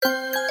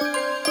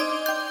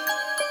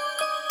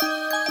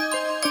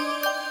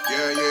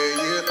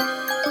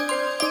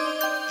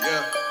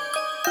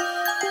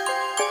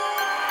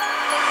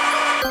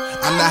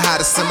the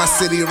hottest in my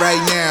city right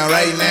now,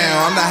 right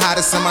now. I'm the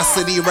hottest in my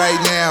city right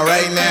now,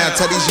 right now.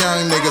 Tell these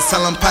young niggas,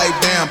 tell them pipe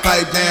down,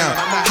 pipe down.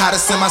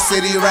 Hottest in my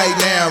city right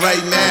now, right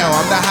now.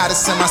 I'm the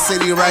hottest in my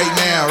city right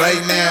now,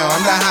 right now.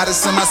 I'm the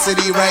hottest in my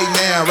city right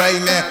now,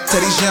 right now.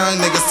 Tell these young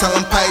niggas, tell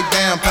them pipe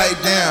down,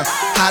 pipe down.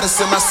 Hottest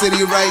in my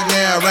city right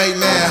now, right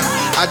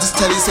now. I just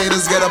tell these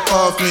haters get up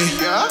off me.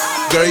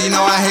 Girl, you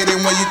know I hate it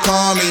when you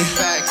call me.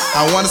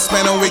 I wanna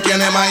spend a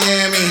weekend in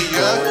Miami.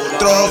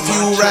 Throw a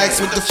few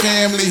racks with the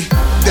family.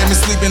 They been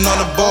sleeping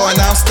on the board,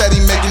 now I'm steady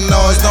making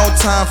noise. No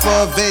time for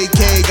a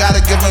vacay,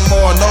 gotta give them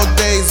more. No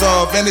days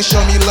off, and they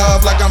show me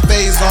love like I'm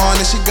phased on.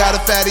 If she got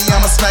a fatty,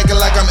 I'ma smack it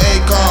like I'm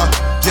Akon.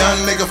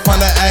 Young nigga from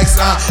the X,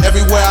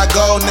 everywhere I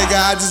go, nigga,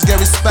 I just get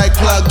respect.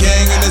 Plug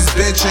gang in this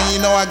bitch, and you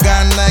know I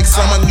got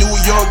next. I'm a New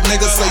York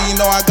nigga, so you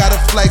know I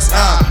gotta flex,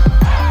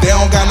 They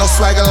don't got no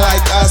swagger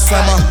like us.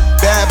 I'm a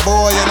bad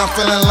boy and I'm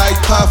feeling like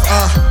Puff,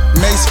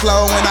 Mace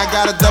flow and I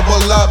gotta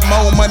double up.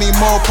 More money,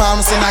 more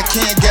problems, and I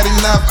can't get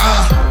enough,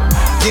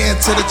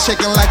 Getting to the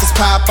chicken like it's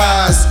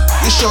Popeyes.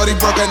 Your shorty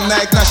broke her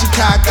neck, now she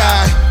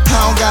cockeyed.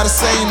 I don't gotta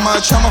say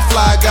much, I'm a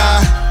fly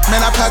guy. Man,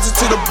 I pass it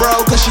to the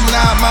bro, cause she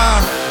not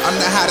mine. I'm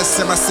the hottest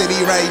in my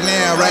city right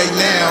now, right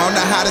now. I'm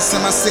the hottest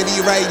in my city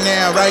right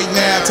now, right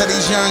now. Tell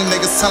these young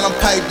niggas, tell them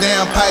pipe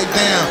down, pipe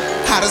down.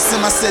 Hottest in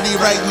my city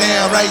right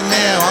now, right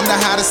now. I'm the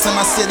hottest in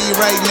my city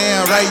right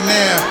now, right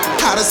now.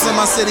 Hottest in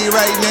my city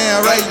right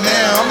now, right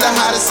now. I'm the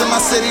hottest in my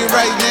city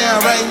right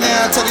now, right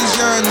now. Tell these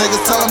young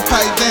niggas, tell them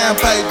pipe down,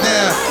 pipe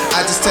down.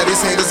 I just tell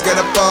these haters get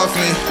up off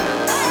me.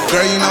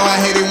 Girl, you know I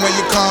hate it when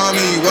you call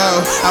me, whoa.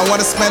 I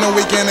wanna spend a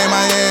weekend in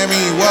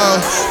Miami, whoa.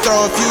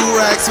 Throw a few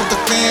racks with the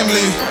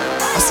family.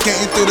 I'm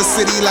skating through the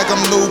city like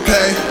I'm Lupe.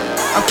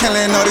 I'm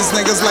killing all these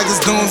niggas like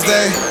it's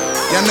doomsday.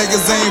 Y'all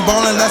niggas ain't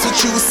ballin', that's what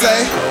you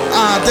say.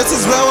 This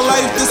is real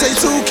life, this ain't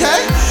 2K.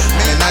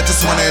 Man, I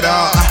just want it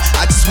all,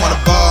 I just want a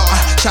ball.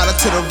 Shout out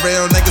to the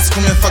real niggas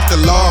screaming fuck the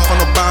law.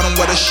 From the bottom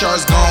where the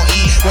sharks gon'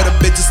 eat, where the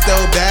bitch is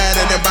still bad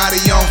and their body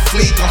on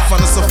fleek. I'm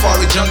from the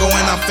safari jungle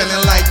and I'm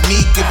feeling like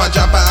Meek. If I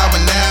drop an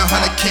album now,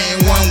 100K in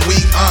 1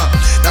 week,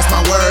 That's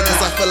my word,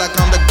 cause I feel like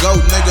I'm the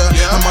GOAT, nigga.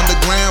 I'm on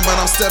the ground, but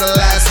I'm still the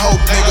last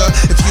hope, nigga.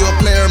 If you a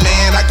player,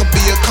 man, I could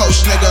be a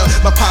coach, nigga.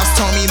 My pops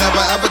told me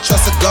never ever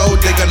trust a gold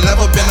digger.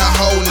 Never been a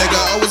hoe,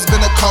 nigga. Always been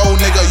a cold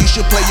nigga. You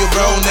should play your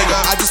role, nigga.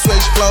 I just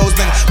switch flows,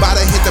 nigga.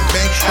 About to hit the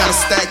bank, gotta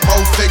stack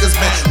both figures,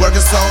 man.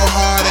 Working so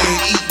hard,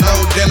 ain't eat no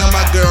dinner.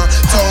 My girl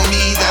told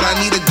me that I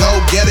need to go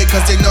get it,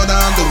 cause they know that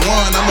I'm the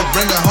one. I'ma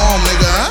bring her home, nigga.